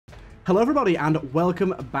Hello everybody and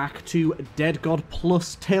welcome back to Dead God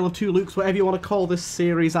Plus Tale of Two Lukes, whatever you want to call this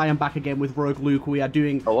series. I am back again with Rogue Luke. We are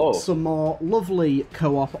doing some more lovely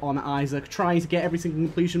co-op on Isaac, trying to get every single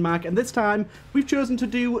completion mark, and this time we've chosen to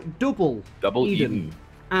do Double Eden.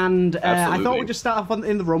 And I thought we'd just start off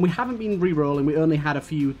in the run. We haven't been re-rolling, we only had a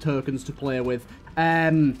few tokens to play with.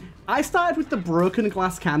 I started with the broken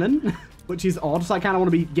glass cannon, which is odd, so I kind of want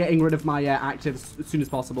to be getting rid of my actives as soon as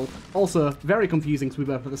possible. Also, very confusing because we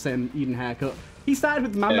both have the same Eden haircut. He started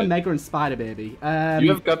with Mama, Mega, and Spider Baby. You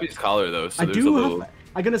have Guppy's collar, though, so there's a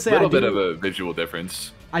little bit of a visual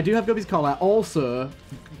difference. I do have Guppy's collar. Also,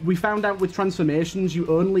 we found out with transformations, you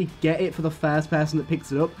only get it for the first person that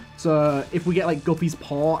picks it up. So if we get, like, Guppy's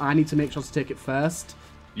paw, I need to make sure to take it first.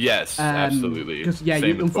 Yes, absolutely. Because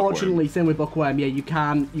unfortunately, same with Bookworm. Yeah, you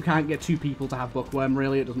can't get two people to have Bookworm.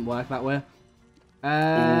 Really, it doesn't work that way.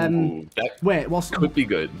 That could be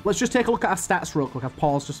good. Let's just take a look at our stats real quick. I've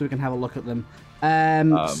paused just so we can have a look at them.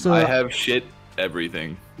 So I have shit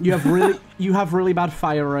everything. You have really bad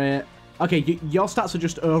fire rate. Okay, your stats are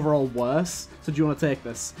just overall worse. So do you want to take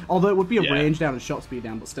this? Although it would be a range down and shot speed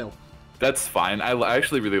down, but still. That's fine. I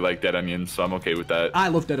actually really like Dead Onion, so I'm okay with that. I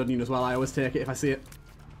love Dead Onion as well. I always take it if I see it.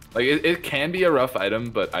 Like, it can be a rough item,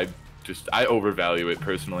 but I overvalue it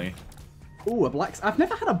personally. Ooh, I've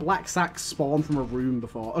never had a black sack spawn from a room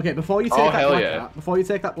before. Okay, before you take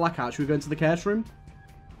that black hat, should we go into the cache room?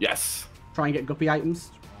 Yes. Try and get Guppy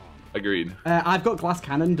items. Agreed. I've got glass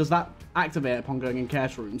cannon. Does that activate upon going in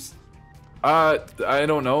cache rooms? I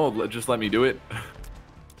don't know. Just let me do it.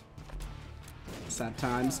 Sad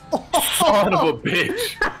times. Son of a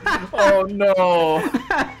bitch. Oh no.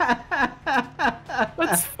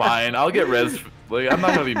 That's fine. I'll get res. Like, I'm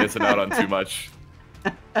not gonna be missing out on too much.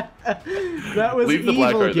 That was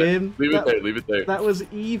evil, game. Leave it there. Leave it there. That was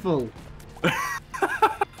evil.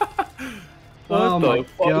 Oh my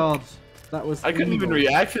god. That was. I couldn't even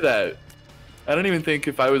react to that. I don't even think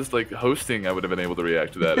if I was like hosting, I would have been able to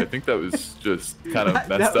react to that. I think that was just kind of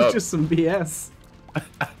messed up. That was just some BS.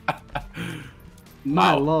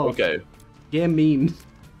 My lord. Okay. Game mean.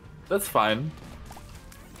 That's fine.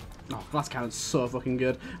 Oh, glass cannon's so fucking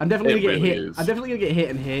good. I'm definitely gonna get hit. I'm definitely gonna get hit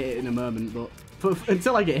and hate it in a moment, but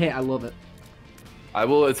until I get hit, I love it. I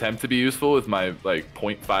will attempt to be useful with my like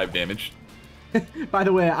 0.5 damage. By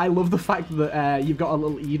the way, I love the fact that you've got a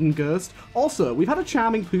little Eden ghost. Also, we've had a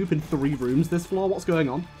charming poop in 3 rooms this floor. What's going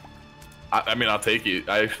on? I mean, I'll take it.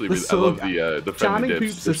 I actually I love the friendly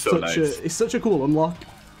dips. They're so nice. It's such a cool unlock.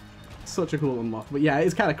 Such a cool unlock. But yeah,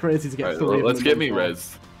 it's kind of crazy to get 3 of them. Let's get me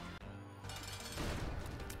res.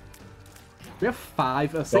 We have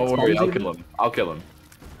 5 or 6. Don't worry, I'll kill him. I'll kill him.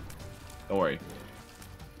 Don't worry.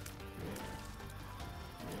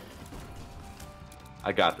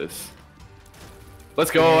 I got this.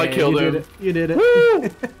 Let's go! I killed him. You did it. Woo!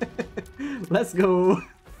 Let's go.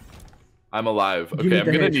 I'm alive. Okay, I'm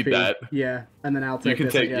gonna need that. Yeah, and then I'll take. You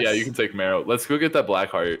can take Marrow. Let's go get that black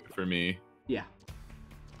heart for me. Yeah.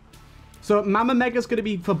 So Mama Mega's going to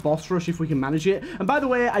be for boss rush if we can manage it. And by the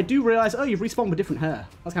way, I do realize, you've respawned with different hair.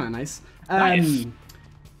 That's kind of nice. Nice.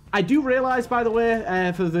 I do realize, by the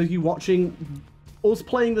way, for those of you watching, us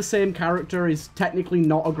playing the same character is technically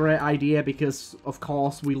not a great idea because, of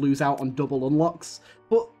course, we lose out on double unlocks.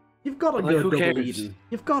 But you've got to go double Eden.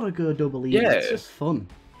 You've got to go double Eden. Yeah. It's just fun.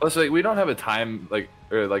 Plus, like, we don't have a time, a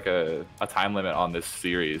time limit on this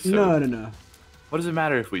series. So No. What does it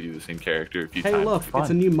matter if we do the same character a few times? Hey, look, it's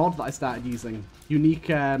a new mod that I started using. Unique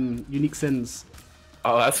sins.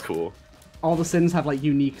 Oh, that's cool. All the sins have like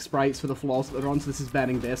unique sprites for the floors that they're on. So this is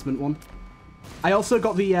Burning Basement one. I also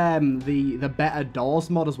got the better doors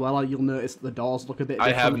mod as well. You'll notice the doors look a bit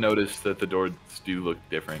different. I have noticed that the doors do look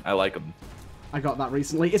different. I like them. I got that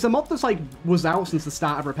recently. It's a mod that's was out since the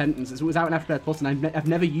start of Repentance. It was out in Afterbirth Plus, and I've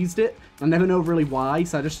never used it. I never know really why,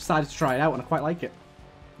 so I just decided to try it out, and I quite like it.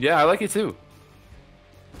 Yeah, I like it too.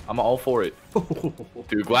 I'm all for it.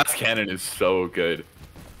 Dude, Glass Cannon is so good.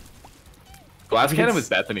 Glass Cannon with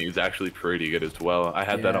Bethany is actually pretty good as well. I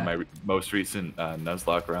had that on my most recent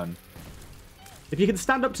Nuzlocke run. If you can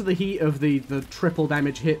stand up to the heat of the triple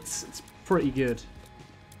damage hits, it's pretty good.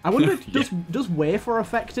 I wonder if does Wafer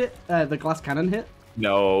affect it, the Glass Cannon hit?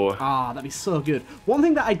 No. Ah, that'd be so good. One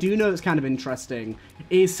thing that I do know that's kind of interesting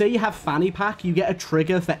is, say you have Fanny Pack, you get a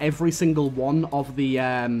trigger for every single one of the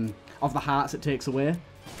hearts it takes away.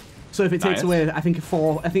 So if it takes away, I think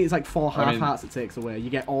it's like 4 half hearts it takes away. You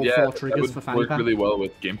get all 4 triggers for Fanny Pack. Work really well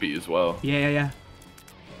with Gimpy as well. Yeah.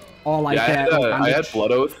 Or like I had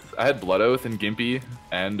Blood Oath. I had Blood Oath and Gimpy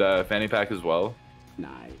and Fanny Pack as well.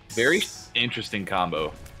 Nice. Very interesting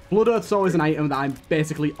combo. Blood Oath's always an item that I'm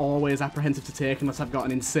basically always apprehensive to take unless I've got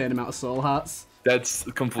an insane amount of soul hearts. That's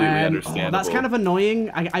completely understandable. Oh, that's kind of annoying.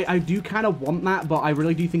 I do kind of want that, but I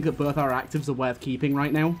really do think that both our actives are worth keeping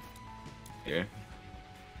right now. Yeah.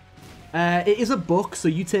 It is a book, so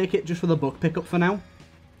you take it just for the book pickup for now.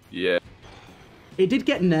 Yeah. It did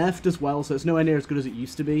get nerfed as well, so it's nowhere near as good as it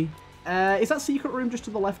used to be. Is that secret room just to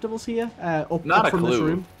the left of us here? Up from this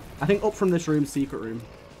room? I think up from this room, secret room.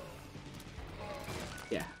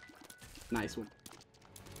 Yeah. Nice one.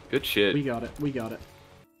 Good shit. We got it. We got it.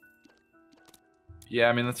 Yeah,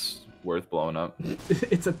 I mean, that's worth blowing up.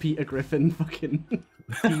 It's a Peter Griffin fucking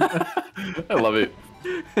Peter. I love it.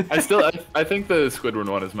 I think the Squidward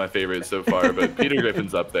one is my favorite so far, but Peter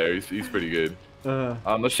Griffin's up there. He's pretty good.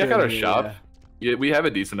 Let's check out our shop. Yeah, we have a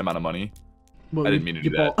decent amount of money. Well, I didn't mean to do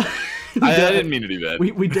that. I didn't mean to do that.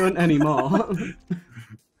 We don't anymore.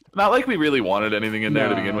 Not like we really wanted anything in there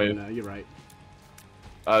to begin with. No, you're right.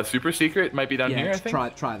 Super secret might be down here, I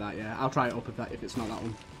think. Try that, yeah. I'll try it up if it's not that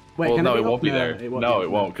one. Wait, well, no, it won't be there. No,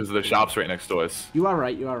 it won't, because the shop's right next to us. You are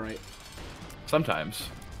right, you are right. Sometimes.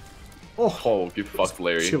 Oh, get fucked,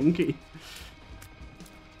 Larry. Chunky.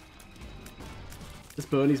 This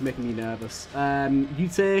Bernie's making me nervous. You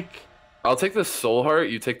take... I'll take the soul heart,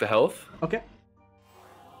 you take the health. Okay.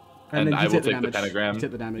 And I will take the pentagram. You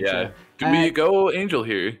take the damage, yeah. Do we go angel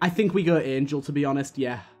here? I think we go angel, to be honest,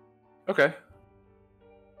 yeah. Okay.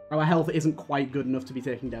 Our health isn't quite good enough to be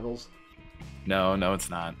taking devils. No, it's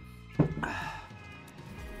not.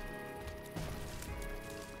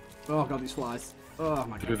 Oh god, these flies. Oh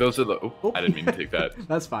my god. Dude, those are the... Oh, I didn't mean to take that.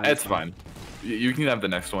 That's fine. It's fine. You can have the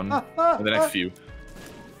next one. Or the next few.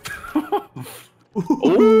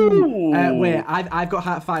 Ooh. Wait, I've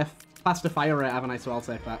got faster fire rate, haven't I? So I'll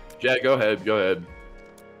take that. Yeah, go ahead.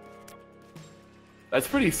 That's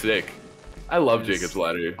pretty sick. I love Jacob's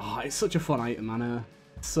Ladder. Oh, it's such a fun item, man.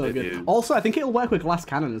 So good. Is. Also, I think it'll work with glass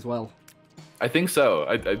cannon as well. I think so.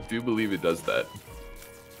 I do believe it does that.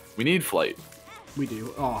 We need flight. We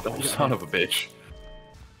do. Oh, son of a bitch.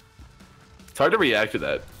 It's hard to react to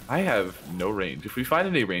that. I have no range. If we find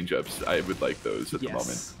any range ups, I would like those at the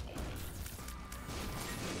moment.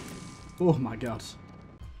 Oh my god.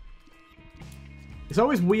 It's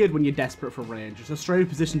always weird when you're desperate for range. It's a strange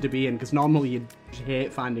position to be in, because normally you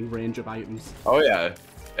hate finding range up items. Oh yeah.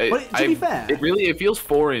 But to be fair... It feels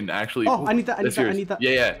foreign, actually. Oh, I need that, I need that.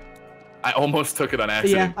 Yeah. I almost took it on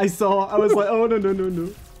accident. Yeah, I saw. I was like, oh,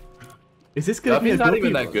 no. Is this going to be a not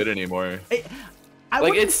even that good anymore.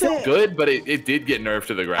 It's still good, but it did get nerfed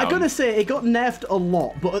to the ground. I gotta say, it got nerfed a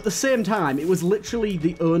lot, but at the same time, it was literally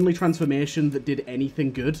the only transformation that did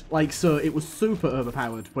anything good. So it was super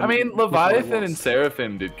overpowered. I mean, Leviathan and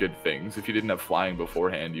Seraphim did good things. If you didn't have flying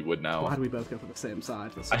beforehand, you would now. Why do we both go for the same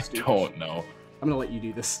side? That's so stupid. I don't know. I'm gonna let you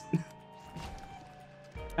do this.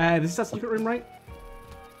 This is that secret room, right?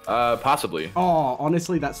 Possibly. Oh,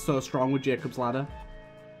 honestly, that's so strong with Jacob's Ladder.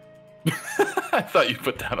 I thought you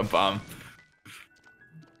put down a bomb.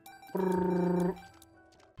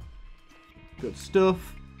 Good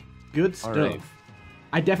stuff. Good stuff. Right.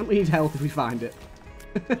 I definitely need health if we find it.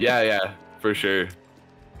 yeah, for sure.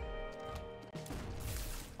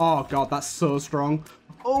 Oh god, that's so strong.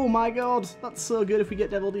 Oh my god, that's so good if we get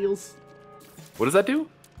devil deals. What does that do?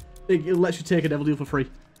 It lets you take a devil deal for free.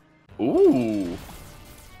 Ooh.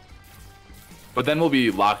 But then we'll be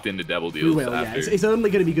locked into devil deals. We will, after. Yeah. It's only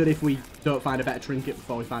going to be good if we don't find a better trinket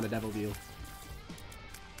before we find a devil deal.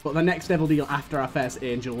 But the next devil deal after our first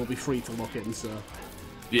angel will be free to look in, so...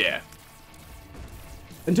 Yeah.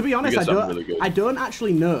 And to be honest, I don't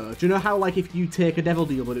actually know. Do you know how, if you take a devil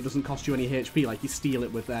deal but it doesn't cost you any HP, you steal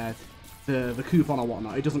it with the coupon or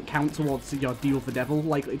whatnot, it doesn't count towards your deal with the devil,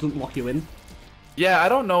 it doesn't lock you in? Yeah, I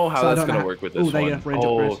don't know how that's going to work with this one.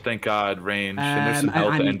 Oh, thank God, range. And there's some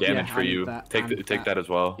health and damage for you. Take that as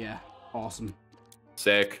well. Yeah, awesome.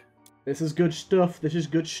 Sick. This is good stuff. This is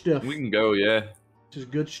good stuff. We can go, yeah. This is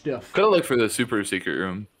good stuff. Could have looked for the super secret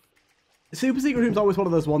room. The super secret room's always one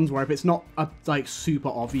of those ones where if it's not super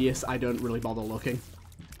obvious, I don't really bother looking.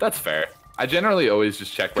 That's fair. I generally always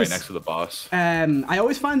just check right next to the boss. I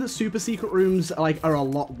always find that super secret rooms are a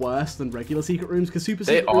lot worse than regular secret rooms, because super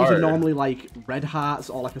secret rooms are normally red hearts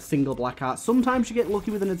or a single black heart. Sometimes you get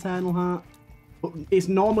lucky with an eternal heart, but it's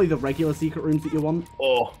normally the regular secret rooms that you want.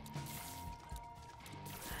 Oh.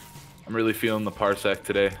 I'm really feeling the parsec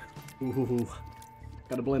today. Ooh.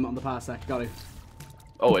 Gotta blame it on the parsec, got it.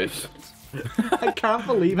 Always. I can't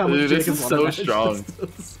believe how much this is so strong.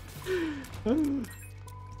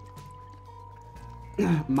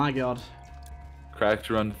 My god. Cracked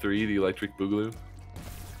Run 3, the electric boogaloo.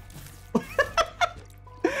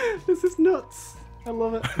 This is nuts. I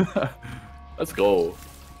love it. Let's go.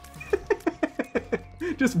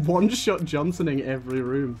 Just one-shot Johnsoning every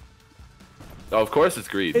room. Oh, of course it's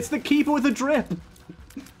greed. It's the keeper with the drip.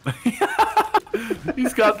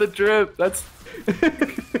 He's got the drip. That's.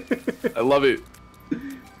 I love it.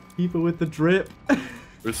 Keeper with the drip.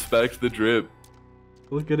 Respect the drip.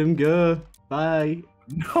 Look at him go. Bye.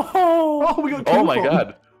 No. Oh, we got coupon. Oh my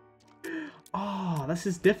god. Oh, this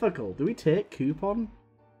is difficult. Do we take coupon?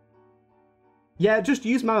 Yeah, just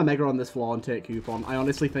use Mama Mega on this floor and take coupon. I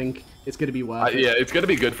honestly think it's going to be worth it. Yeah, it's going to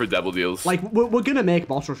be good for double deals. Like, we're going to make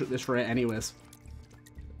boss rush at this rate anyways.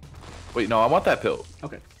 Wait, no, I want that pill.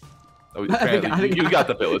 Okay. Oh, I think you got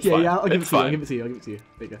the pill. It's fine. Yeah, I'll give it to fine. you. I'll give it to you. I'll give it to you.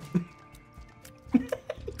 There you go.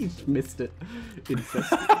 You just missed it.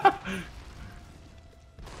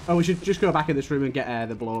 Oh, we should just go back in this room and get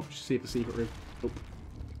the blow up. Just see if the secret room. Nope.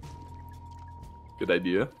 Good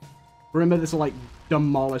idea. Remember, this will like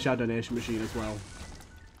demolish our donation machine as well.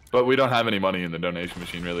 But we don't have any money in the donation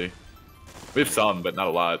machine, really. We have some, but not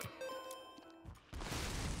a lot.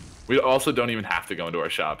 We also don't even have to go into our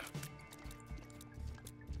shop.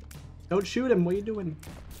 Don't shoot him. What are you doing?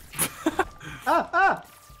 Ah!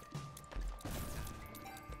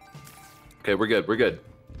 Okay, we're good. We're good.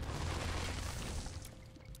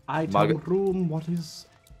 Item room. What is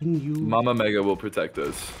in you? Mama Mega will protect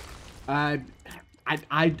us.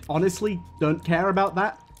 I honestly don't care about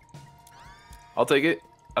that. I'll take it.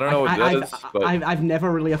 I don't know what that is, but... I've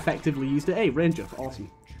never really effectively used it. Hey, Ranger, awesome.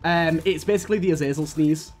 It's basically the Azazel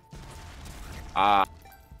sneeze. But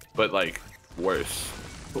like worse.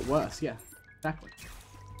 But worse, yeah, exactly.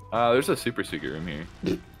 There's a super secret room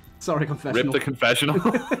here. Sorry, confessional. Rip the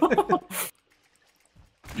confessional.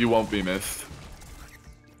 You won't be missed.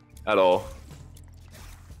 At all.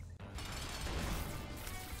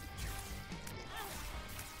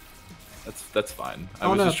 That's fine. I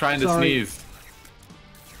was just trying to sneeze.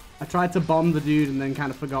 I tried to bomb the dude and then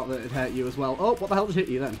kind of forgot that it hurt you as well. Oh, what the hell just hit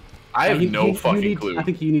you then? I have no fucking clue. I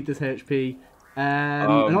think you need this HP.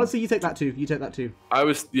 And honestly, you take that too. You take that too.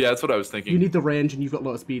 Yeah, that's what I was thinking. You need the range and you've got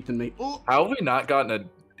lower speed than me. Oh. How have we not gotten an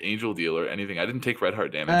angel deal or anything? I didn't take red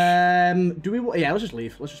heart damage. Do we? Yeah, let's just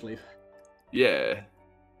leave. Let's just leave. Yeah.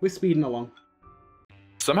 We're speeding along.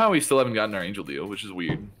 Somehow we still haven't gotten our angel deal, which is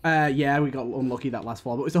weird. Yeah, we got unlucky that last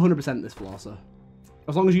floor, but it's 100% this floor, so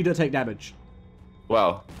as long as you don't take damage.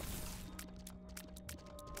 Well,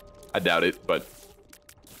 I doubt it, but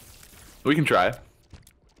we can try.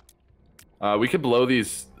 We could blow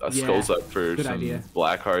these skulls up for some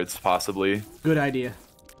black hearts, possibly. Good idea.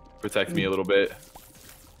 Protect me a little bit.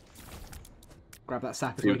 Grab that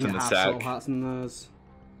sack as See well. what's in the half sack. soul hearts in those.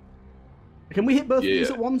 Can we hit both of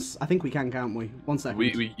these at once? I think we can, can't we? 1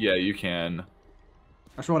 second. Yeah, you can.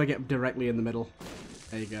 I just want to get directly in the middle.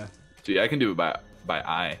 There you go. See, I can do it by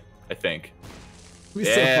eye, I think.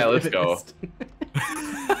 Yeah, let's go.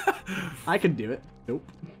 I can do it. Nope.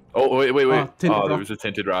 Oh, wait. Oh, There was a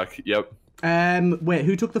tinted rock. Yep. Wait,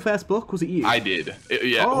 who took the first book? Was it you? I did.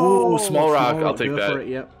 Yeah. Oh, small rock. I'll take that. For it,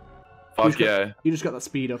 yep. Fuck yeah. You just got that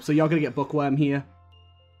speed up, so you're gonna get bookworm here.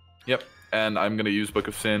 Yep. And I'm gonna use Book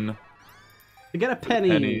of Sin. To get a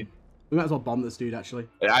penny. We might as well bomb this dude, actually.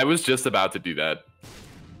 I was just about to do that.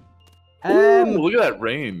 Ooh, look at that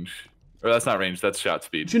range. Or that's not range, that's shot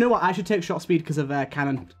speed. Do you know what? I should take shot speed because of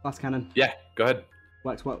cannon. Last cannon. Yeah, go ahead.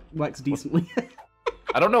 Works decently.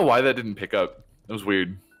 I don't know why that didn't pick up. It was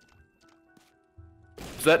weird.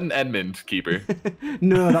 Is that an Edmund keeper?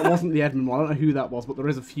 No, that wasn't the Edmund one. I don't know who that was, but there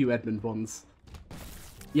is a few Edmund ones.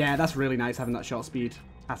 Yeah, that's really nice having that shot speed.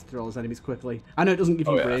 Has to throw those enemies quickly. I know it doesn't give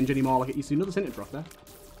you range anymore like it used to. Another tinted rock there.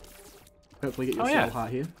 Hopefully get your soul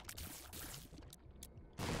heart here.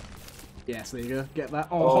 Yes, there you go. Get that.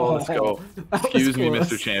 Oh, let's go. Excuse me,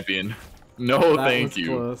 Mr. Champion. No, thank you.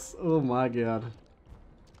 Close. Oh my god.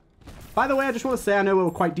 By the way, I just want to say, I know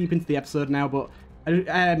we're quite deep into the episode now, but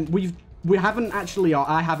we haven't actually, or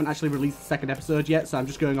I haven't actually released the second episode yet, so I'm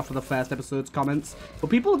just going off of the first episode's comments. But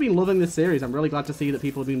people have been loving this series. I'm really glad to see that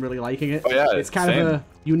people have been really liking it. Oh, yeah, it's kind of a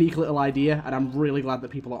unique little idea, and I'm really glad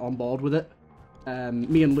that people are on board with it.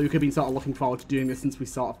 Me and Luke have been sort of looking forward to doing this since we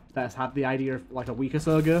sort of first had the idea like a week or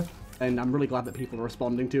so ago, and I'm really glad that people are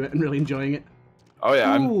responding to it and really enjoying it. Oh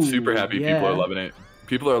yeah, I'm super happy people are loving it.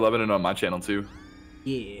 People are loving it on my channel too.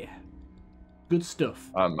 Yeah. Good stuff.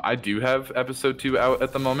 I do have episode 2 out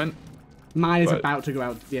at the moment. Mine is about to go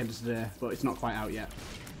out at the end of today, but it's not quite out yet.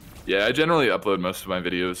 Yeah, I generally upload most of my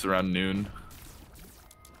videos around noon.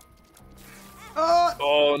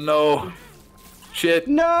 Oh no. Shit.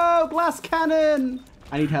 No, glass cannon!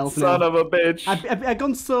 I need health now. Son of a bitch. I've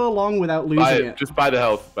gone so long without losing it. Just buy the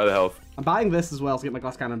health. Buy the health. I'm buying this as well to get my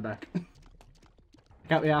glass cannon back.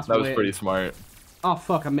 Got the ass. That was pretty smart. Oh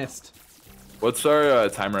fuck, I missed. What's our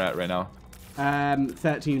timer at right now?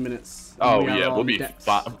 13 minutes. Oh yeah, we'll be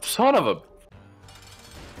fine. Son of a...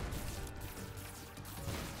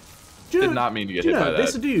 Did not mean to get hit by that.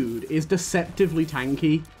 This dude is deceptively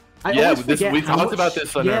tanky. We talked about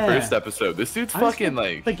this on our first episode. This dude's fucking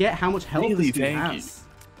like... forget how much health really this dude tanky. has.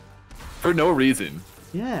 For no reason.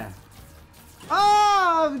 Yeah.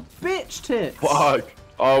 Oh, bitch tits. Fuck.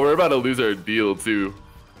 Oh, we're about to lose our deal, too.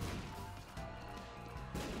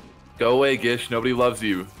 Go away, Gish. Nobody loves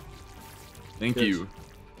you. Thank you.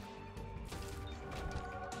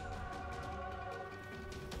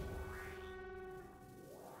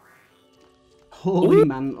 Holy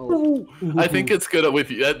mantle. Ooh. I think it's good with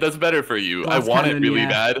you. That's better for you. Glass I want cannon, it really yeah.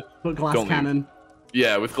 bad. But glass cannon.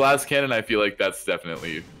 Yeah, with glass cannon, I feel like that's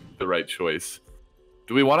definitely the right choice.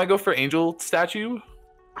 Do we want to go for angel statue?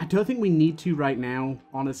 I don't think we need to right now,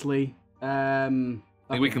 honestly. I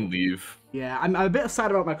think we can leave. Yeah, I'm a bit sad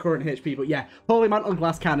about my current HP, but yeah, Holy Mantle and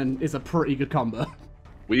Glass Cannon is a pretty good combo.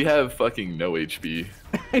 We have fucking no HP.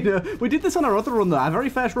 I know. We did this on our other run though. Our very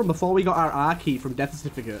first run before we got our R key from Death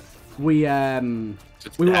Certificate. We were on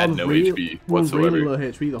HP whatsoever. Really low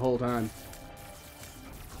HP the whole time.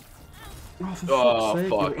 Oh, for fuck's sake,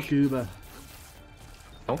 you're a goober.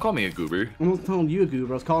 Don't call me a goober. I'm not calling you a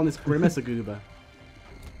goober. I was calling this Grimace a goober.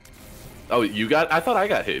 Oh, you got? I thought I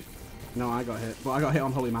got hit. No, I got hit. But I got hit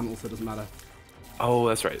on Holy Mantle, so it doesn't matter. Oh,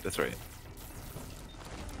 that's right. That's right.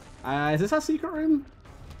 Is this our secret room?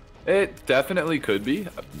 It definitely could be.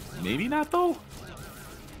 Maybe not though.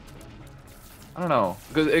 I don't know,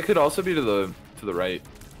 because it could also be to the right.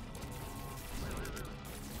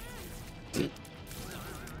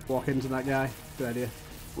 Walk into that guy. Good idea.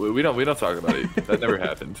 We don't talk about it. That never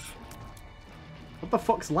happened. What the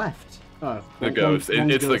fuck's left? Oh, the ghost.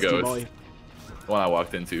 It's the ghost. Boy. The one I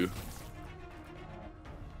walked into.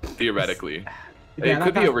 Theoretically, it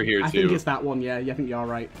could be over here too. I think it's that one. Yeah, I think you're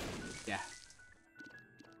right. Yeah.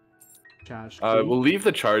 Charged. We'll leave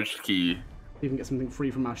the charged key. See if we can get something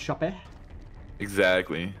free from our shoppe.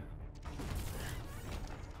 Exactly.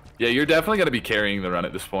 Yeah, you're definitely gonna be carrying the run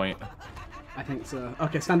at this point. I think so.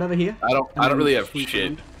 Okay, stand over here. I don't really have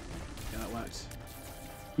shit. Yeah, that works.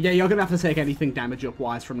 Yeah, you're gonna have to take anything damage up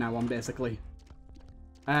wise from now on, basically.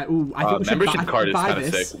 Ooh, I think we should membership card is kind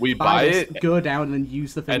of sick. We buy it, go down, and then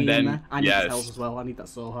use the thing in there. I need yes. the health as well. I need that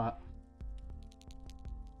soul heart.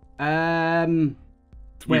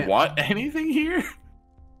 Do we want anything here?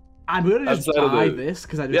 I'm gonna just buy this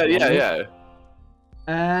because I just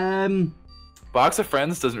Box of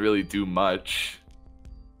Friends doesn't really do much.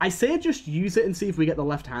 I say just use it and see if we get the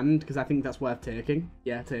left hand because I think that's worth taking.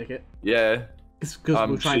 Yeah, take it. Yeah. Because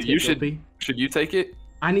we're trying to get guppy. Should you take it?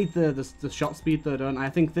 I need the shot speed though, don't I? I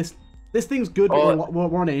think this thing's good, but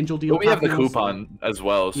we're on Angel deal. But we have the coupon as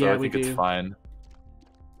well, so yeah, I think it's fine.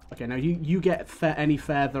 Okay, now you get any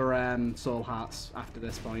further soul hearts after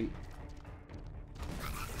this point.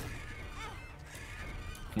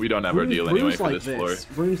 We don't have our deal anyway for this floor.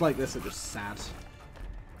 Rooms like this are just sad.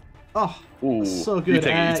 Oh, ooh, so good. You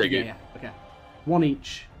take it. Yeah, okay. One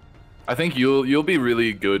each. I think you'll be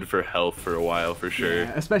really good for health for a while for sure.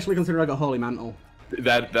 Yeah, especially considering I got Holy Mantle.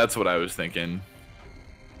 That's what I was thinking.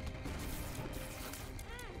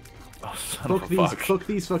 Oh, son of a fuck. Fuck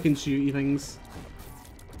these fucking shooty things.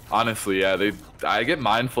 Honestly, yeah, I get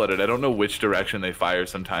mind flooded. I don't know which direction they fire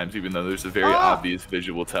sometimes, even though there's a very obvious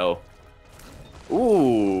visual tell.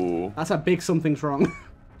 Ooh. That's a big something's wrong.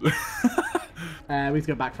 We need to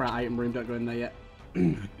go back for our item room. Don't go in there yet.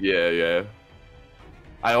 Yeah.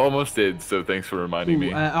 I almost did, so thanks for reminding me.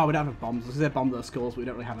 We don't have bombs. Because they bomb those skulls, but we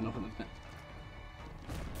don't really have enough of them.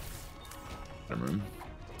 Item room.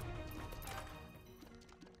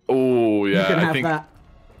 Oh, yeah. You can have that.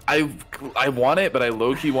 I want it, but I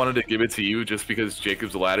low-key wanted to give it to you just because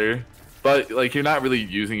Jacob's Ladder. But, like, you're not really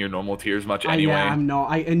using your normal tiers much anyway. Yeah, I'm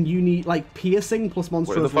not. And you need, like, piercing plus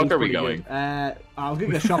monstrous. Where the fuck are we going? I was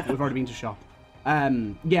going to get shop, but we've already been to shop. Yeah,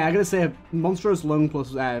 I'm going to say monstrous lung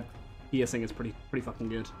plus piercing is pretty fucking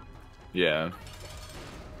good. Yeah.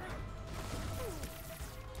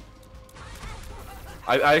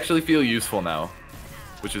 I actually feel useful now,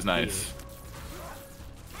 which is nice.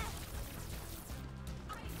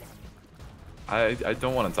 I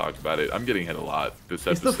don't want to talk about it. I'm getting hit a lot this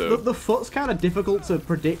episode. The foot's kind of difficult to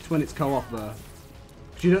predict when it's co-op though.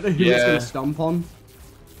 Because you don't know who it's going to stomp on.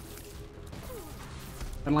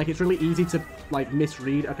 And like, it's really easy to like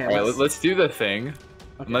misread. Okay, alright, let's do the thing. Okay.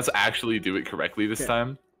 And let's actually do it correctly this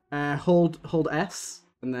time. Hold S,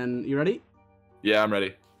 and then, you ready? Yeah, I'm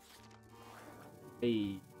ready.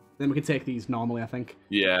 Hey. Then we can take these normally, I think.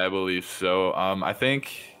 Yeah, I believe so. I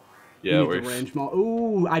think... Yeah, it works. The range more.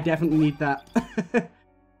 Ooh, I definitely need that.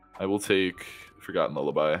 I will take Forgotten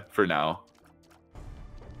Lullaby for now.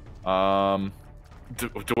 Do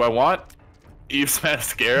I want Eve's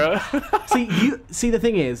Mascara? see, the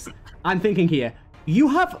thing is, I'm thinking here, you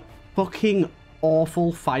have fucking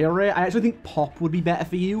awful fire rate. I actually think pop would be better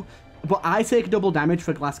for you, but I take double damage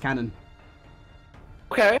for glass cannon.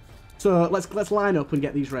 Okay. So let's line up and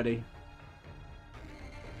get these ready.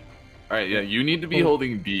 All right, yeah, you need to be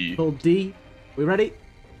holding D. Hold D. We ready?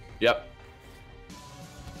 Yep.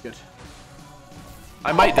 Good.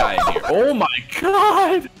 I might die in here. Oh my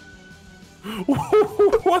god!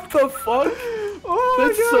 What the fuck? Oh my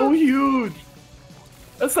That's god. so huge.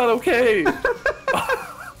 That's not okay.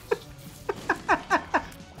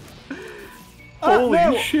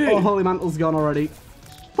 Holy shit. Oh, Holy Mantle's gone already.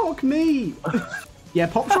 Fuck me. Yeah,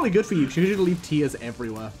 pop's really good for you because you usually leave tears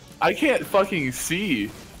everywhere. I can't fucking see.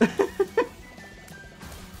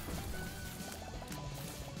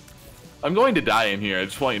 I'm going to die in here. I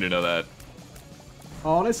just want you to know that.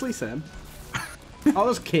 Honestly, Sam. Oh,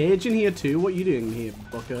 there's Cage in here too. What are you doing here,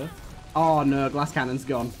 Booker? Oh no, glass cannon's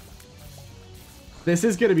gone. This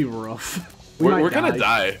is gonna be rough. We're gonna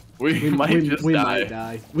die. We might just die. Might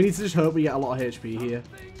die. We need to just hope we get a lot of HP here.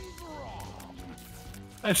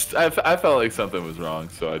 I felt like something was wrong,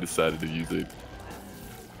 so I decided to use it.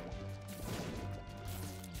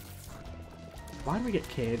 Why do we get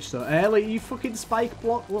Cage so early? You fucking spike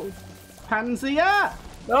block little pansy. Ah!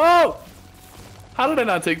 No! How did I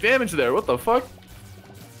not take damage there? What the fuck?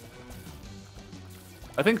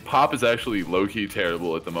 I think Pop is actually low-key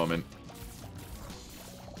terrible at the moment.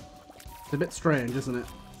 It's a bit strange, isn't it?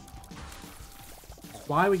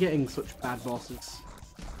 Why are we getting such bad bosses?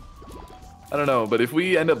 I don't know, but if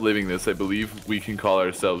we end up living this, I believe we can call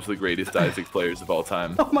ourselves the greatest Isaac players of all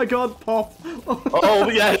time. Oh my god, Pop! Oh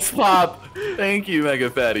yes, Pop! Thank you, Mega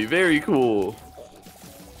Fatty. Very cool.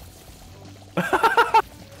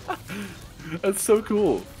 That's so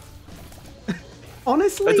cool.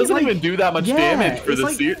 Honestly, it doesn't like, even do that much damage for the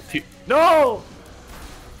like, No!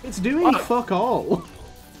 It's doing fuck all.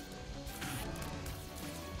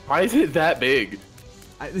 Why is it that big?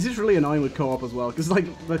 This is really annoying with co-op as well, because like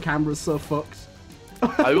the camera's so fucked.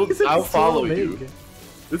 I'll follow you.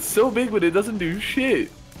 It's so big, but it doesn't do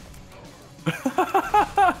shit.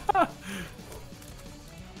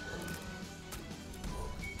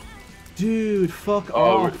 Dude, fuck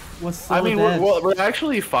off. We're so I mean, dead. we're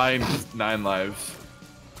actually fine with 9 lives.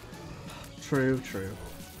 True, true.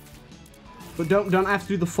 But don't have to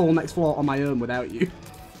do the full next floor on my own without you.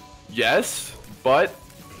 Yes, but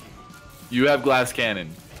you have glass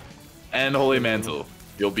cannon and holy mantle.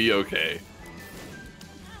 You'll be okay.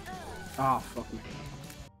 Oh, fuck me.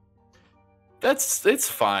 It's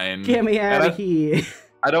fine. Get me out of here.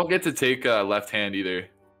 I don't get to take left hand either.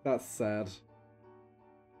 That's sad.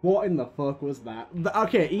 What in the fuck was that?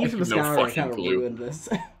 Okay, even the Mascara kind of ruined this.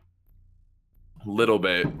 Little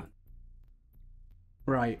bit.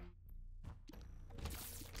 Right.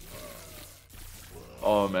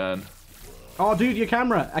 Oh man. Oh, dude, your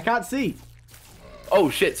camera. I can't see. Oh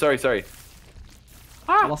shit! Sorry.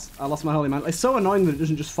 Ah! I lost my holy man. It's so annoying that it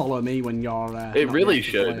doesn't just follow me when you're. It really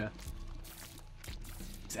should.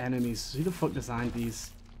 These enemies. Who the fuck designed these?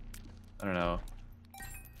 I don't know.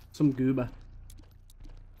 Some goober.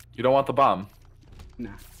 You don't want the bomb? Nah.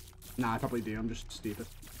 Nah, I probably do. I'm just stupid.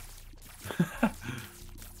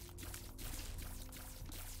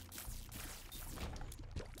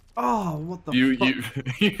 Oh, what the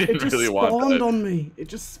fuck? You didn't really want that. It just spawned on me. It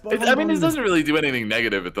just spawned I mean, it doesn't really do anything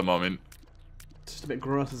negative at the moment. It's just a bit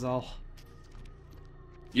gross is all.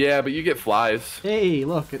 Yeah, but you get flies. Hey,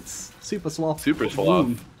 look, it's Super Sloth. Super Sloth.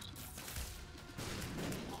 Boom.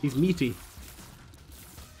 He's meaty.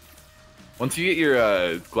 Once you get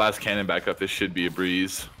your glass cannon back up, this should be a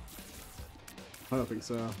breeze. I don't think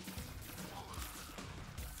so.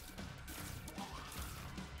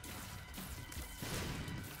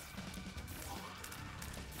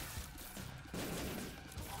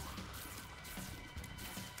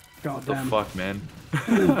 God damn. What the fuck, man?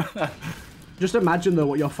 Just imagine though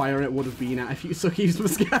what your fire rate would have been at if you used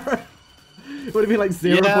Mascara. It would have been like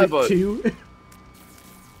 0.2. Yeah,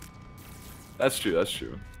 that's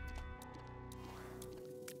true.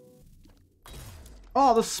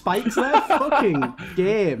 Oh, the spikes there? Fucking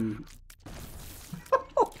game.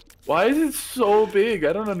 Why is it so big?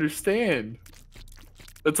 I don't understand.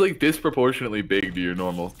 That's like disproportionately big to your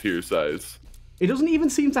normal tier size. It doesn't even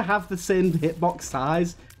seem to have the same hitbox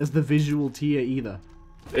size as the visual tier either.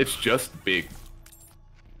 It's just big.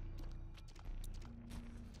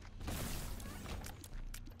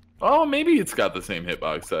 Oh, maybe it's got the same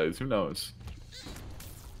hitbox size. Who knows?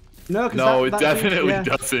 No, it definitely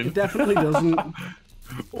doesn't. It definitely doesn't.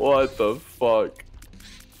 What the fuck?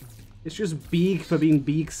 It's just big for being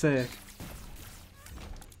big's sake.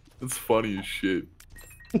 It's funny as shit.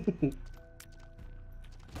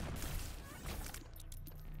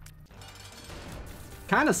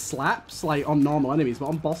 kind of slaps like on normal enemies, but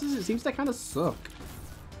on bosses it seems to kind of suck.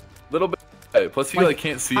 Little bit. Plus you like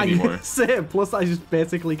can't see anymore. Plus I just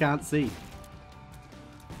basically can't see.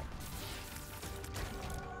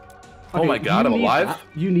 Okay, oh my god, I'm alive? That.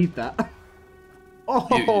 You need that.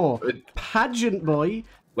 Oh, pageant boy.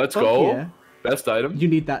 Let's go. Yeah. Best item. You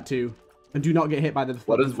need that too. And do not get hit by the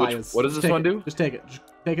fires. What does this one do? Just take it. Just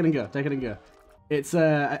take it and go. Take it and go. It's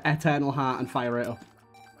eternal heart and fire rate up.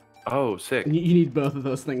 Oh, sick. And you need both of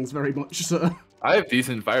those things very much, so. I have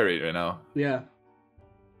decent fire rate right now. Yeah.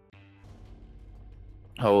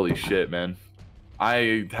 Holy shit, man.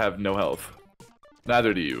 I have no health.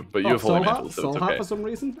 Neither do you, but you have holy mantle, so soul it's okay. heart for some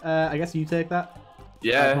reason. I guess you take that.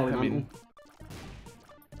 Yeah, I mean,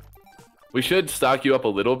 we should stock you up a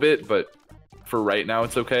little bit, but for right now,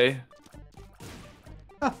 it's okay.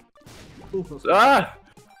 Ah! Ooh, Ah!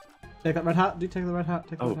 Take that red hat. Do take the red hat.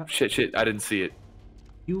 Take the red hat. Shit! I didn't see it.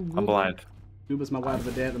 I'm blind. Uber's my word of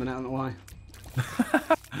the day at the minute. I don't know why.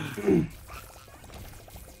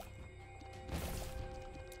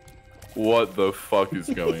 What the fuck is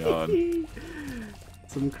going on?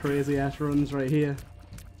 Some crazy ass runs right here.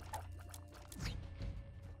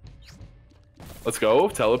 Let's go,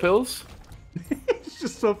 telepills. It's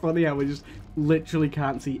just so funny how we just literally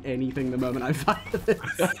can't see anything the moment I fire this.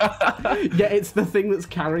 Yeah, it's the thing that's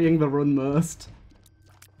carrying the run most.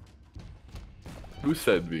 Who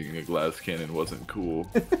said being a glass cannon wasn't cool?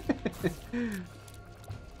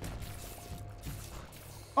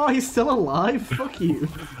 Oh, he's still alive? Fuck you.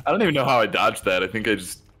 I don't even know how I dodged that. I think it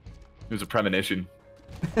was a premonition.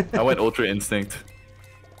 I went Ultra Instinct.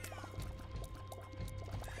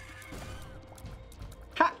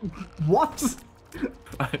 What?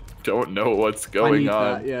 I don't know what's going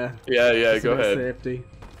on. That, yeah. Yeah, go ahead. Safety.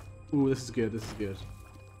 Ooh, this is good. This is good.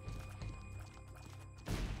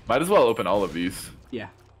 Might as well open all of these. Yeah.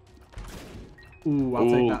 Ooh, I'll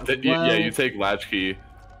take that as well. Yeah, you take latchkey.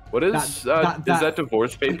 What is is that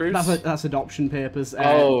divorce papers? That's adoption papers.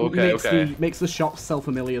 Oh, okay, Makes the shops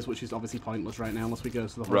sell-familiars, which is obviously pointless right now unless we go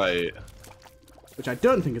to the Hush. Right. Which I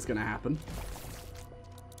don't think is going to happen.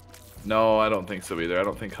 No, I don't think so either. I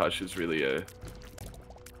don't think Hush is really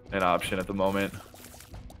an option at the moment.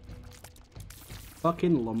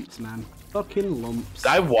 Fucking lumps, man. Fucking lumps.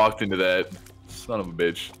 I walked into that. Son of a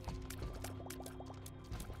bitch.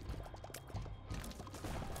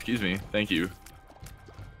 Excuse me. Thank you.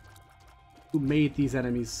 Who made these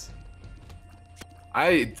enemies?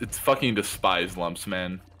 It's fucking despise lumps,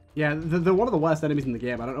 man. Yeah, they're one of the worst enemies in the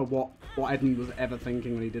game. I don't know what Edmund was ever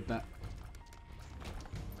thinking when he did that.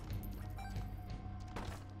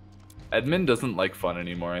 Edmund doesn't like fun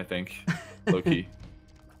anymore, I think. Low-key.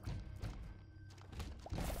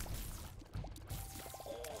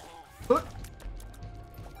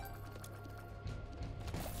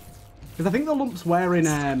 Because I think the lumps were in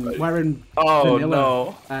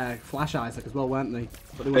vanilla, Flash Isaac as well, weren't they?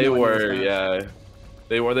 But they were, yeah.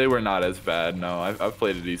 They were not as bad. No, I've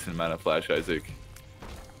played a decent amount of Flash Isaac.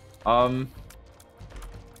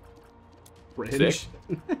 Sick.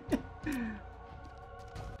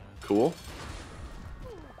 Cool.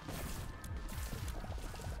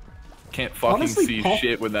 Can't fucking honestly, see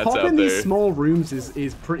shit when that's out there. Pop in these small rooms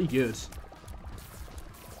is pretty good.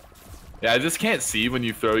 Yeah, I just can't see when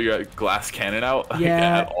you throw your glass cannon out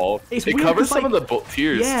at all. It covers some of the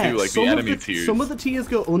tiers too, like the enemy tiers. Some of the tiers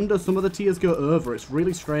go under, some of the tiers go over. It's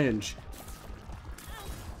really strange.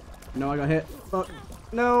 No, I got hit. Fuck.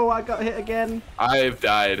 No, I got hit again. I've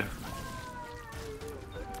died.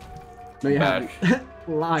 No, you haven't.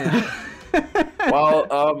 Liar.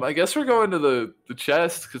 Well, I guess we're going to the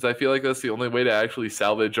chest because I feel like that's the only way to actually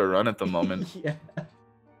salvage our run at the moment. Yeah.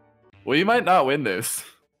 Well, you might not win this.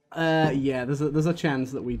 Yeah, there's a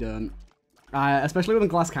chance that we don't. Especially when the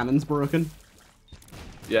glass cannon's broken.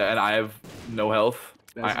 Yeah, and I have no health.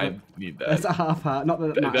 I need that. That's a half heart. Not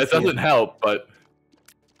that that doesn't help, but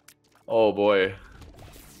oh boy.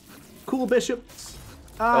 Cool bishop.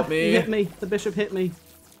 Help me. He hit me. The bishop hit me.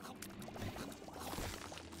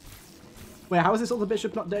 Wait, how is this other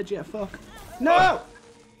bishop not dead yet? Fuck. No!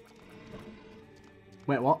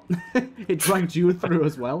 Wait, what? It dragged you through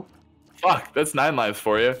as well? Fuck, that's 9 lives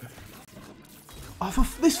for you. Oh,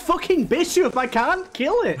 for this fucking bishop, I can't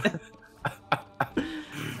kill it.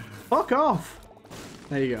 Fuck off.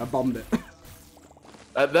 There you go, I bombed it.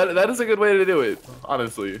 That is a good way to do it,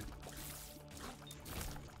 honestly.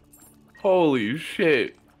 Holy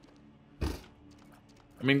shit. I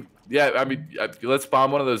mean, yeah, let's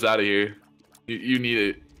bomb one of those out of here. You need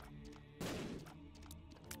it.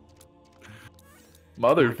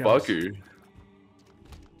 Motherfucker.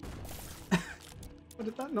 Why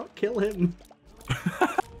did that not kill him?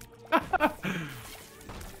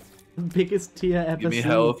 biggest tear ever Give me seen.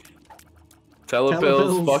 health.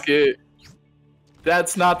 Telepills, fuck it.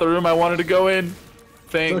 That's not the room I wanted to go in.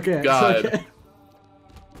 Thank God. Okay.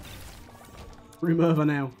 Room over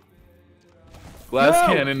now. Glass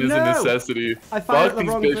cannon is a necessity. Fuck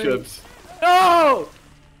these bishops. Thing. No!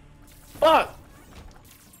 Fuck!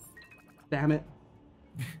 Damn it.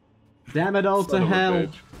 Damn it all to hell.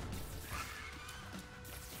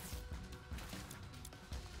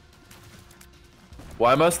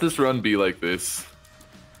 Why must this run be like this?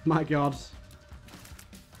 My God.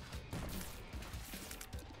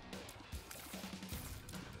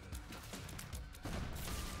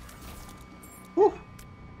 Whew.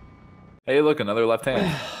 Hey, look, another left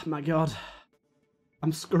hand. My God.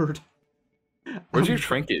 I'm scared. Where's your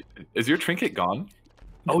trinket? Is your trinket gone?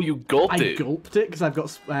 Oh, you gulped it. I gulped it because I've got,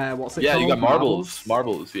 what's it called? Yeah, you got marbles.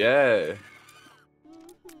 Marbles, yeah.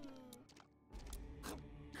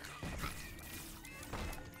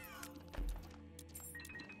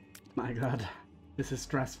 My God. This is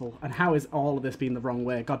stressful. And how is all of this being the wrong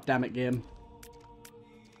way? God damn it, game.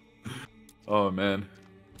 Oh, man.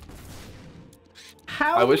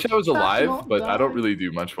 How I wish I was alive, but I don't really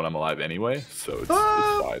do much when I'm alive anyway, so it's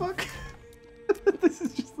fine. Fuck. This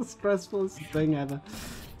is just the stressfulest thing ever.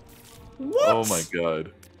 What? Oh my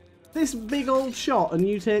God. This big old shot and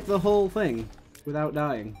you take the whole thing without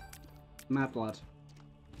dying. Mad lad.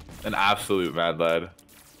 An absolute mad lad.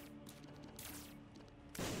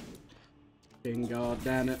 God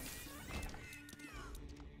damn it.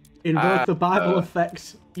 Invoke the Bible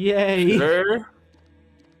effect. Yay. Sure. At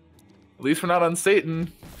least we're not on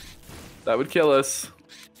Satan. That would kill us.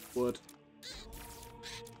 Would.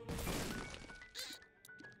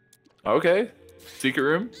 Okay. Secret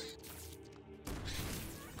room.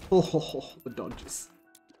 Oh, the dodges.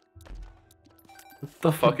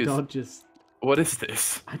 The fuck is dodges? What is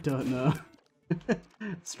this? I don't know.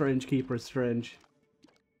 Strange keeper is strange.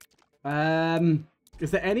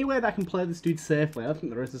 Is there any way that I can play this dude safely? I don't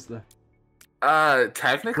think there is there?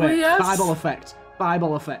 Technically, wait, yes. Bible effect.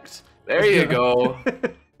 Bible effect. There you go.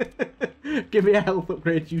 Give me a health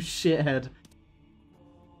upgrade, you shithead.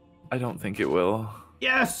 I don't think it will.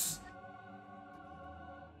 Yes!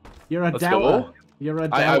 You're a Let's doubter. go. You're a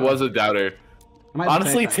doubter. I was a doubter.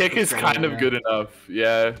 Honestly, tick is kind of good enough.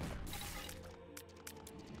 Yeah.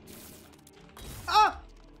 Ah!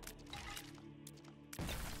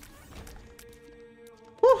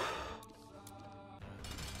 Whew.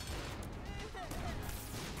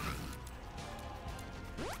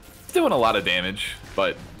 It's doing a lot of damage,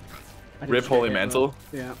 but rip Holy Mantle.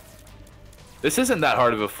 Yeah. This isn't that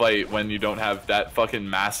hard of a fight when you don't have that fucking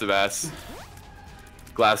massive ass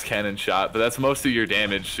glass cannon shot, but that's most of your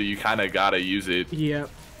damage, so you kind of gotta use it. Yep.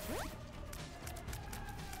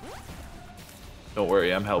 Don't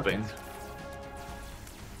worry, I'm helping. Okay.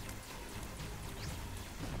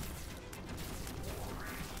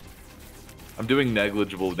 I'm doing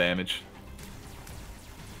negligible damage.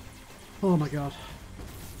 Oh my God.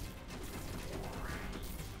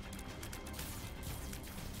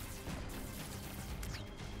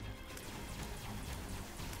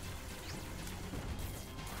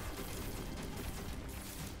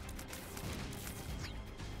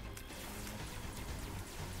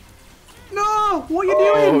 No! What are you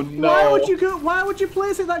doing? No. Why would you go? Why would you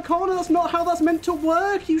place it in that corner? That's not how that's meant to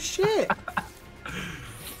work, you shit!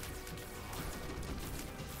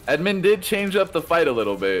 Edmund did change up the fight a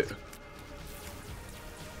little bit.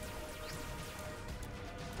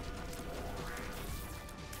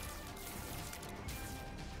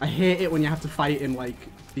 I hate it when you have to fight him like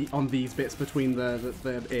on these bits between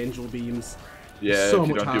the angel beams. Yeah, so if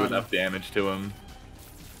you much don't harder. do enough damage to him.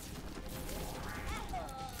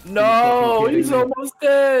 No, he's almost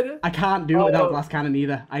dead. I can't do it without glass cannon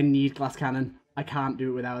either. I need glass cannon. I can't do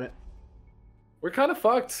it without it. We're kind of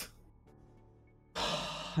fucked.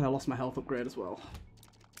 And I lost my health upgrade as well.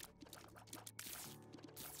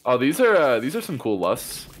 Oh, these are some cool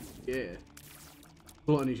lusts. Yeah.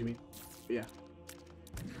 Gluttony, you mean? Yeah.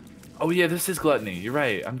 Oh yeah, this is gluttony. You're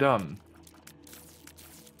right. I'm dumb.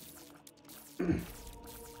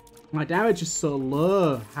 My damage is so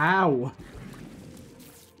low. How?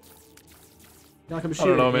 I feel like I'm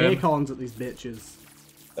shooting acorns at these bitches.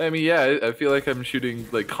 I mean, yeah, I feel like I'm shooting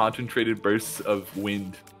like concentrated bursts of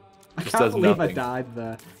wind. I can't believe I died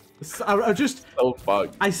there. I just... So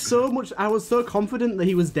fucked. I was so confident that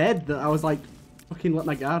he was dead that I was like, fucking let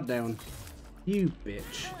my guard down. You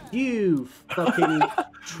bitch. You fucking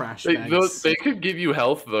trash bags. They could give you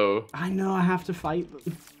health though. I know, I have to fight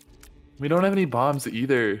them. We don't have any bombs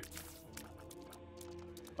either.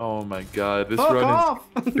 Oh my god, this Fuck run off!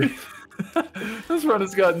 is... This run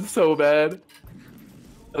has gotten so bad.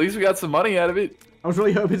 At least we got some money out of it. I was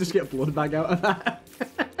really hoping to just get blood bag out of that.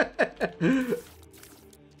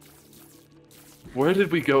 Where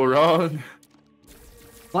did we go wrong?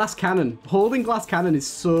 Glass cannon. Holding glass cannon is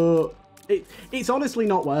so... It's honestly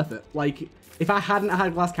not worth it. Like, if I hadn't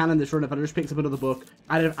had glass cannon this run, if I just picked up another book,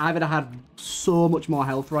 I'd have had so much more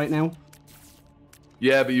health right now.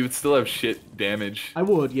 Yeah, but you would still have shit damage. I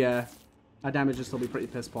would, yeah. My damage would still be pretty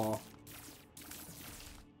piss poor.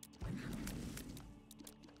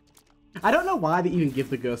 I don't know why they even give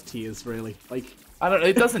the ghost tears, really. Like, I don't.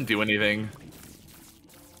 It doesn't do anything.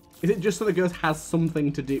 Is it just so the ghost has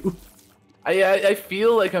something to do? I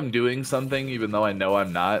feel like I'm doing something, even though I know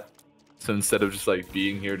I'm not. So instead of just like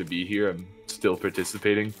being here to be here, I'm still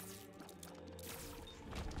participating.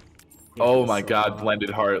 Yeah, oh my god, blended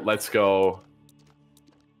heart. Let's go.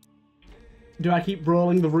 Do I keep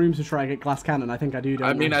rolling the room to try and get glass cannon? I think I do, don't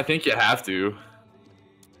I? I mean, I think you have to.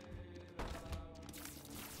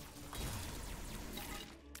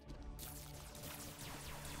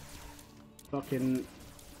 Fucking...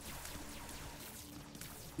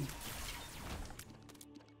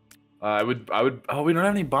 I would, oh, we don't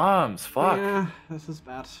have any bombs. Fuck. Yeah, this is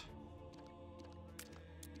bad.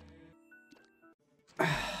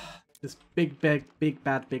 This big, bad,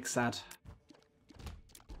 big sad.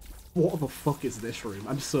 What the fuck is this room?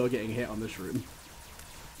 I'm so getting hit on this room.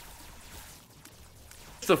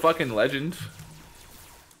 It's a fucking legend.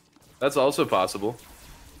 That's also possible.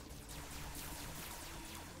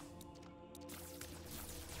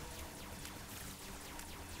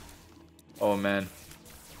 Oh man.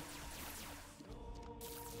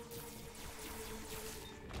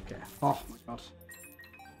 Okay. Oh my god.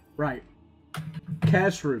 Right.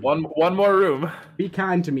 Cash room. One more room. Be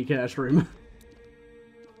kind to me, cash room.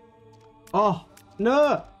 Oh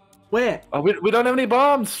no! Wait. Oh, we don't have any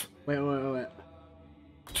bombs. Wait.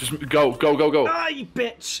 Just go. Ah, you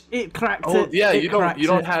bitch! It cracked it. Oh yeah, you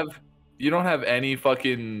don't have any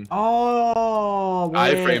fucking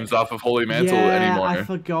iframes off of Holy Mantle anymore. I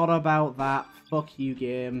forgot about that. Fuck you,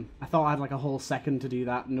 game. I thought I had like a whole second to do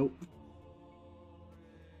that. Nope.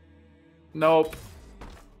 Nope.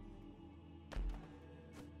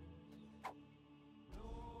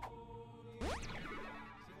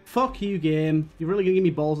 Fuck you, game. You're really gonna give me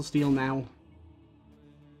balls of steel now.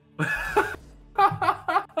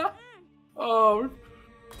 Oh,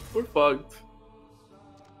 we're fucked.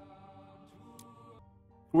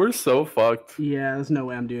 We're so fucked. Yeah, there's no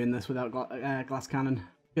way I'm doing this without glass cannon.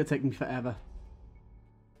 It's gonna take me forever.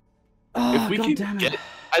 Oh, if we can get,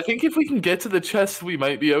 I think if we can get to the chest, we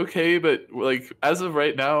might be okay. But like as of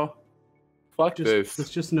right now, fuck this. There's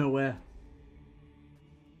just no way.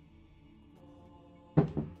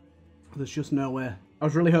 There's just no way. I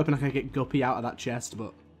was really hoping I could get Guppy out of that chest,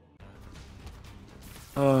 but...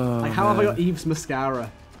 Oh, like, how have I got Eve's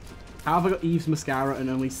Mascara? How have I got Eve's Mascara and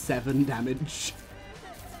only 7 damage?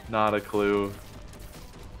 Not a clue.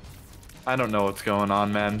 I don't know what's going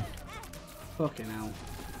on, man. Fucking hell.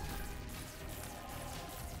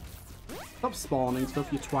 Stop spawning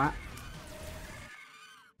stuff, you twat.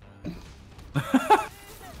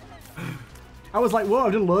 I was like, whoa,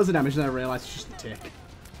 I've done loads of damage, and then I realised it's just a tick.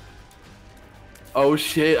 Oh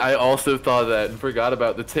shit, I also thought that and forgot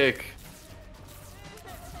about the tick.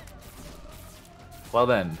 Well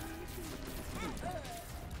then.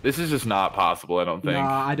 This is just not possible, I don't think.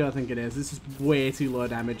 Nah, I don't think it is. This is way too low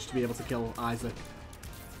damage to be able to kill Isaac.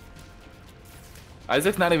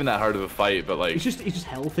 Isaac's not even that hard of a fight, but like... He's just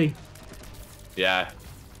healthy. Yeah.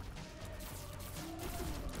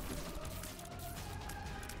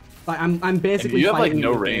 Like, I'm basically and you have like fighting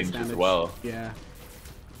no range as well. Yeah.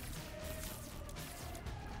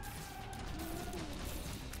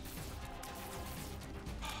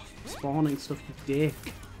 Spawning stuff, you dick.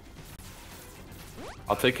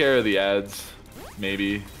 I'll take care of the ads,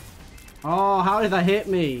 maybe. Oh, how did that hit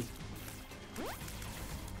me?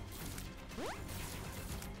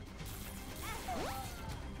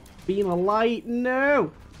 Being a light,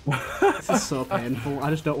 no! This is so painful. I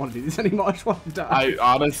just don't want to do this anymore. I just want to die.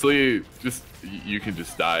 I honestly, you can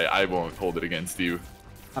just die. I won't hold it against you.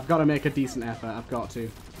 I've got to make a decent effort. I've got to.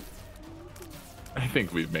 I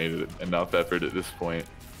think we've made enough effort at this point.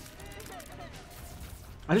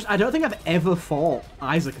 I don't think I've ever fought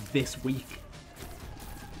Isaac this week.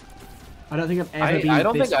 I don't think I've ever been I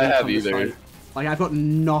don't this think I weak have on this either. fight. Like, I've got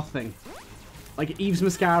nothing. Like, Eve's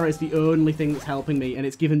Mascara is the only thing that's helping me, and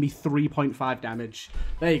it's given me 3.5 damage.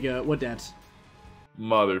 There you go, we're dead.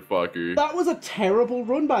 Motherfucker. That was a terrible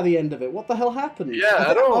run by the end of it. What the hell happened?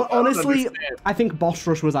 Yeah, honestly, I think boss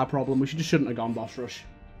rush was our problem. We shouldn't have gone boss rush.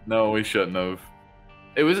 No, we shouldn't have.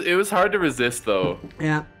 It was hard to resist, though.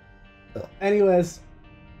 Yeah. Anyways,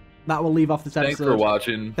 that will leave off this episode. Thanks for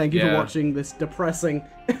watching. Thank you for watching this depressing...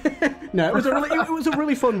 No, it was a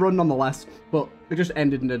really fun run nonetheless, but it just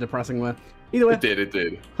ended in a depressing way. Either way, it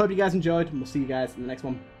did. Hope you guys enjoyed, and we'll see you guys in the next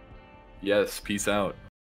one. Yes, peace out.